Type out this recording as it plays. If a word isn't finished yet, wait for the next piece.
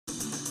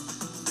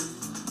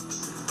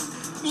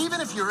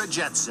Even if you're a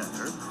jet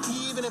setter,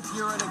 even if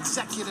you're an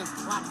executive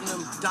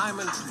platinum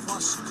diamond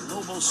plus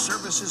global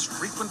services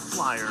frequent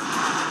flyer,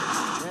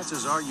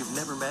 chances are you've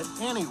never met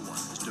anyone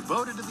as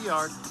devoted to the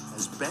art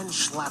as Ben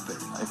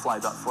Schlappig. I fly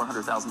about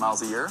 400,000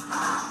 miles a year.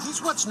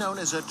 He's what's known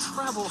as a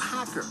travel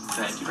hacker.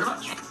 Thank you very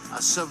much.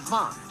 A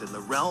savant in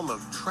the realm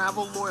of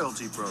travel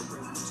loyalty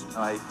programs.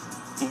 I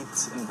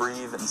eat and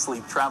breathe and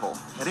sleep travel.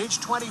 At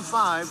age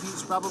 25,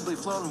 he's probably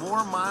flown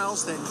more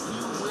miles than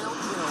you will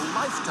in a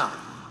lifetime.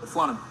 I've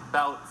flown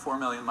about 4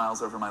 million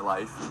miles over my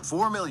life.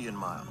 4 million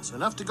miles,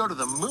 enough to go to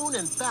the moon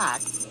and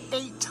back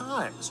 8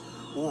 times,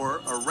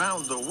 or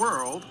around the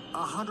world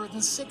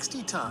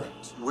 160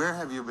 times. Where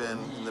have you been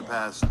in the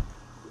past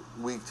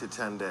week to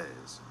 10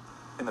 days?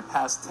 In the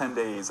past 10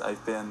 days,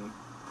 I've been,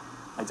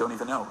 I don't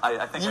even know.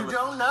 I think You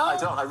don't know? I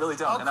don't. I really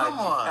don't. Oh, come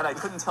on. And I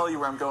couldn't tell you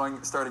where I'm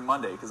going starting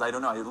Monday because I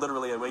don't know.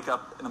 I wake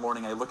up in the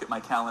morning, I look at my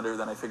calendar,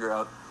 then I figure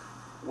out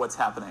what's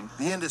happening.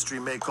 The industry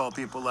may call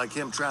people like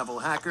him travel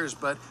hackers,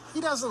 but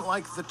he doesn't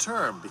like the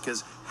term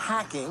because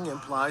hacking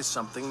implies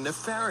something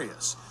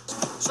nefarious.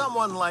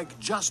 Someone like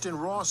Justin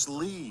Ross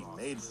Lee,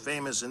 made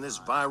famous in this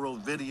viral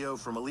video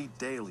from Elite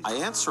Daily. I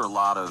answer a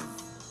lot of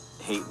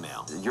hate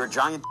mail. You're a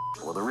giant.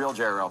 Will the real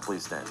JRL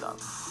please stand up?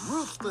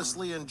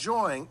 Ruthlessly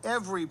enjoying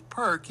every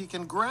perk he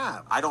can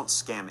grab. I don't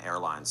scam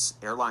airlines.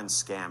 Airlines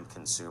scam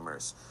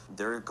consumers.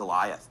 They're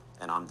Goliath,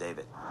 and I'm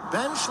David.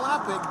 Ben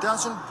Schlappig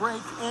doesn't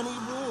break any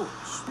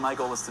rules. My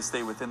goal is to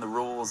stay within the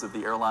rules of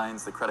the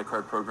airlines, the credit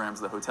card programs,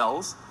 the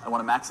hotels. I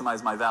want to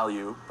maximize my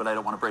value, but I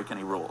don't want to break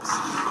any rules.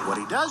 What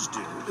he does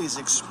do is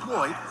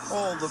exploit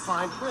all the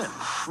fine print.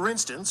 For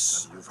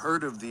instance, you've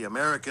heard of the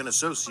American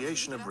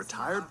Association of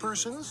Retired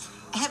Persons?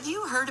 Have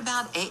you heard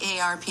about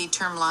AARP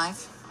Term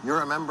Life?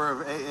 You're a member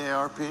of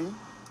AARP?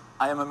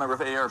 I am a member of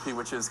AARP,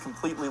 which is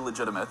completely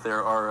legitimate.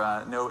 There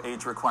are no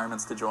age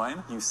requirements to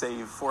join. You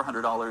save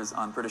 $400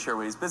 on British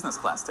Airways business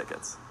class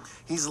tickets.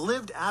 He's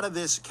lived out of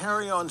this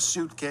carry-on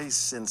suitcase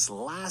since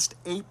last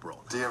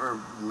April. Do you ever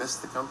miss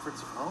the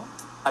comforts of home?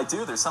 I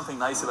do. There's something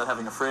nice about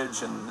having a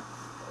fridge and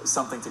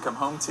something to come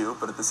home to,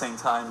 but at the same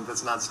time...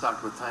 That's not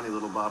stocked with tiny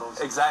little bottles?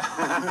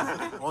 Exactly.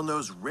 On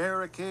those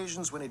rare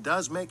occasions when he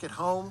does make it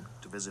home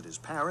to visit his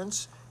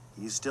parents,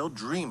 he's still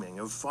dreaming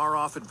of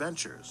far-off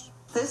adventures.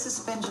 This is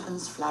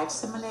Benjamin's flight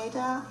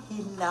simulator.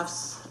 He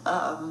loves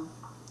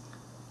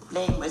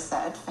playing with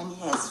that when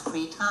he has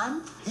free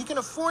time. He can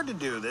afford to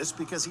do this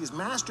because he's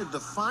mastered the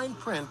fine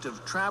print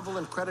of travel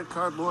and credit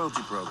card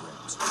loyalty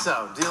programs.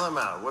 So, deal them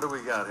out. What do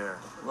we got here?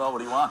 Well, what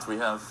do you want? We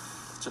have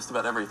just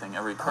about everything.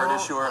 Every card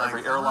issuer, my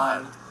every God.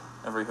 airline,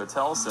 every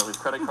hotel, so every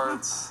credit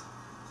cards.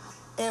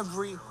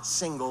 Every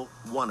single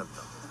one of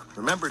them.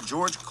 Remember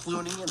George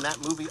Clooney in that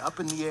movie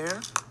Up in the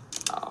Air?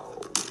 Oh,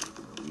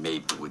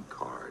 Maplewood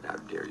card. How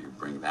dare you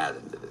bring that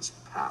into this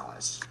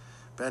palace?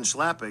 Ben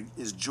Schlappig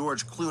is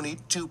George Clooney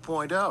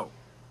 2.0.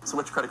 So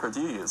which credit card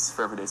do you use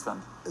for everyday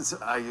spend?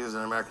 I use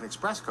an American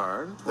Express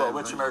card. Well,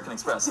 which American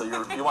Express? So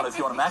if you want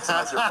to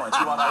maximize your points,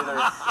 you want either,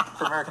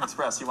 for American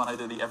Express, you want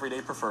either the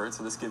Everyday Preferred,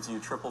 so this gives you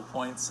triple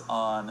points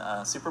on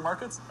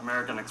supermarkets.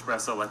 American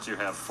Express will let you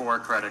have 4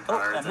 credit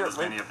cards and and here, as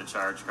many of the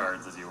charge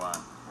cards as you want.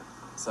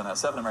 So now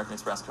 7 American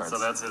Express cards. So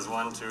that's his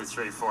 1, 2,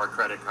 3, 4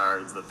 credit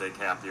cards that they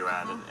cap you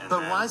at. And But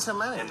then, why so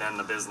many? And then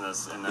the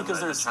business, and then Because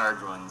the there's-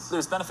 charge ones.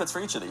 There's benefits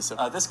for each of these.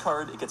 So this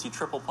card, it gets you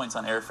triple points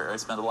on airfare. I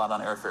spend a lot on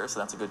airfare, so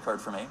that's a good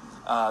card for me.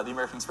 The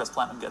American Express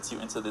Platinum gets you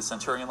into the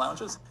Centurion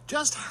lounges.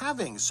 Just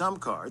having some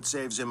cards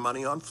saves him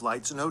money on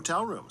flights and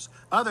hotel rooms.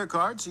 Other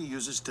cards he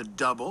uses to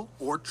double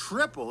or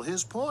triple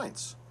his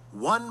points.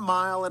 1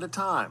 mile at a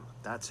time.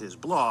 That's his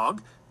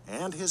blog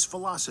and his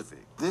philosophy.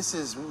 This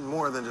is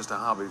more than just a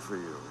hobby for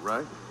you,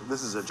 right?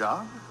 This is a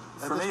job?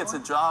 at For this me, it's a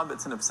point? job,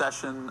 it's an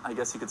obsession. I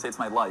guess you could say it's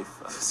my life.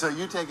 So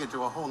you take it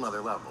to a whole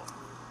nother level.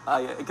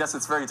 I guess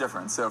it's very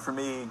different. So for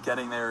me,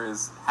 getting there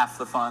is half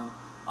the fun,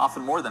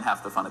 often more than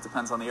half the fun. It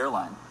depends on the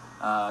airline.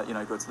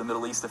 I go to the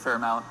Middle East a fair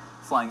amount,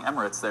 flying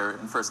Emirates there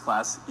in first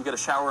class. You get a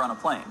shower on a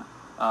plane.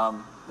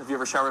 Have you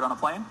ever showered on a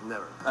plane?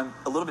 Never. I'm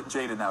a little bit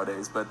jaded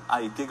nowadays, but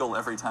I giggle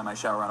every time I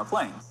shower on a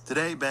plane.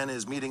 Today, Ben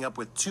is meeting up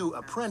with 2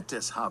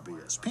 apprentice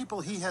hobbyists,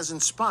 people he has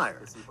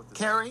inspired.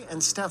 Carrie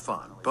and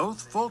Stefan,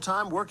 both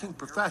full-time working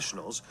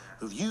professionals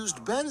who've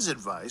used Ben's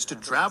advice to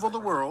travel the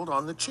world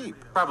on the cheap.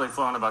 Probably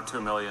flown about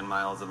 2 million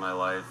miles of my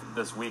life.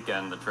 This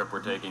weekend, the trip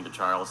we're taking to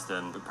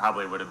Charleston, it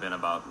probably would have been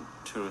about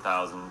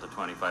 $2,000 to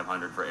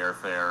 $2,500 for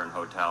airfare and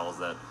hotels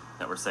that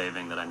we're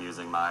saving, that I'm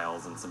using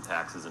miles and some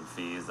taxes and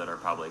fees that are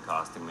probably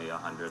costing me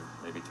 $100,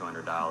 maybe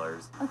 $200.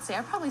 Let's see,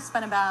 I probably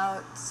spent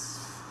about,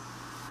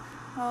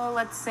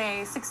 let's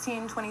say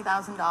 $16,000,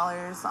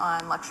 $20,000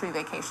 on luxury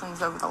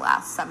vacations over the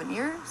last 7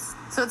 years.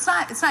 So it's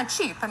not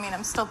cheap. I mean,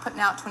 I'm still putting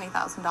out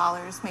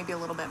 $20,000, maybe a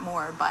little bit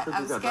more, but I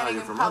was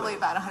getting probably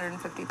about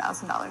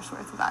 $150,000 worth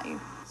of value.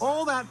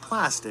 All that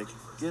plastic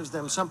gives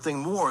them something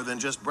more than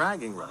just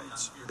bragging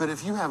rights. But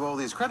if you have all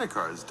these credit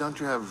cards, don't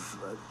you have...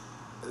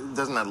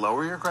 doesn't that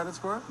lower your credit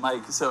score?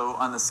 Mike, so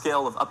on the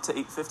scale of up to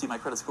 850, my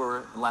credit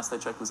score, last I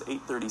checked, was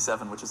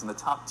 837, which is in the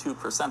top 2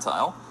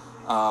 percentile.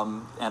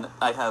 and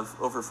I have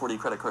over 40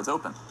 credit cards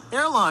open.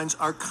 Airlines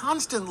are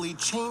constantly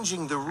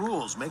changing the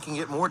rules, making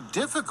it more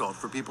difficult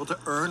for people to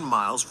earn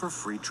miles for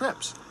free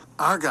trips.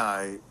 Our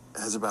guy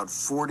has about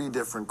 40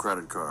 different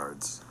credit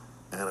cards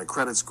and a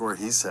credit score,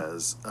 he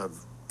says,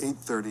 of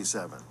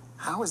 837.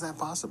 How is that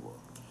possible?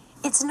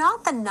 It's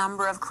not the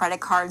number of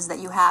credit cards that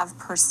you have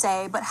per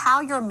se, but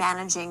how you're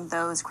managing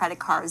those credit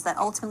cards that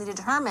ultimately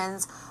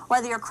determines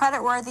whether you're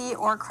creditworthy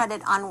or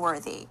credit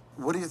unworthy.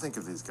 What do you think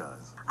of these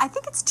guys? I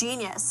think it's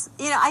genius.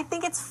 I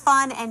think it's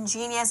fun and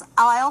genius.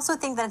 I also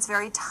think that it's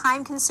very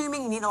time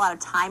consuming. You need a lot of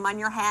time on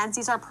your hands.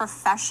 These are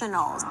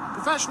professionals.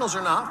 Professionals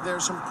or not,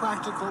 there's some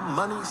practical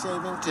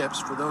money-saving tips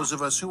for those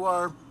of us who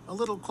are a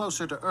little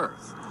closer to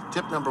earth.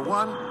 Tip number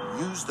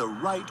 1, use the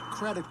right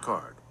credit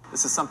card.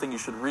 This is something you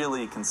should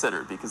really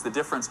consider because the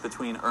difference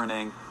between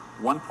earning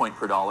 1 point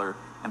per dollar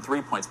and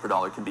 3 points per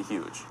dollar can be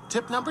huge.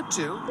 Tip number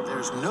 2,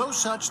 there's no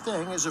such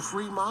thing as a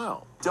free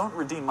mile. Don't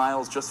redeem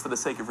miles just for the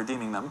sake of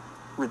redeeming them.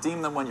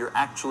 Redeem them when you're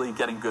actually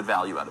getting good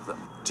value out of them.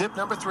 Tip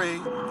number 3,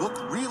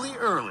 book really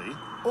early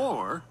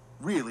or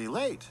really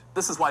late.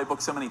 This is why I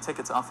book so many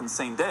tickets often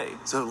same day.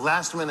 So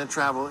last-minute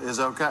travel is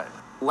okay?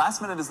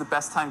 Last minute is the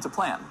best time to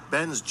plan.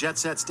 Ben's jet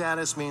set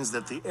status means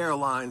that the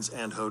airlines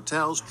and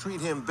hotels treat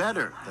him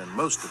better than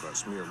most of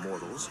us mere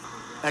mortals.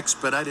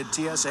 Expedited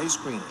TSA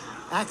screening,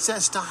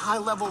 access to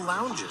high-level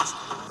lounges,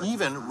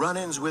 even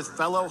run-ins with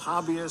fellow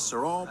hobbyists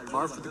are all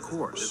par for the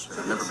course.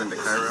 I've never been to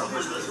Cairo,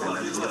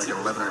 and it's like an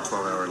 11 or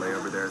 12-hour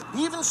layover there.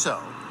 Even so,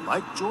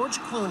 like George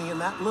Clooney in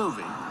that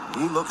movie,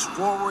 he looks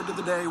forward to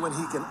the day when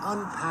he can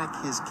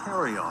unpack his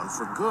carry-on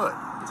for good.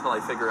 Until I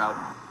figure out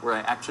where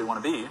I actually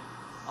want to be,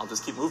 I'll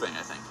just keep moving,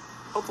 I think.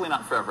 Hopefully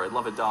not forever. I'd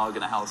love a dog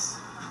and a house.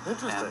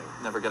 Interesting.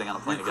 And never getting on a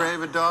plane You again.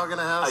 crave a dog in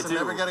a house I and do.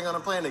 never getting on a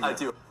plane again. I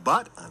do.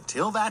 But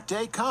until that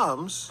day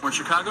comes... We're in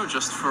Chicago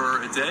just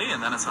for a day,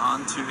 and then it's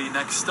on to the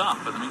next stop.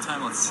 But in the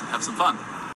meantime, let's have some fun.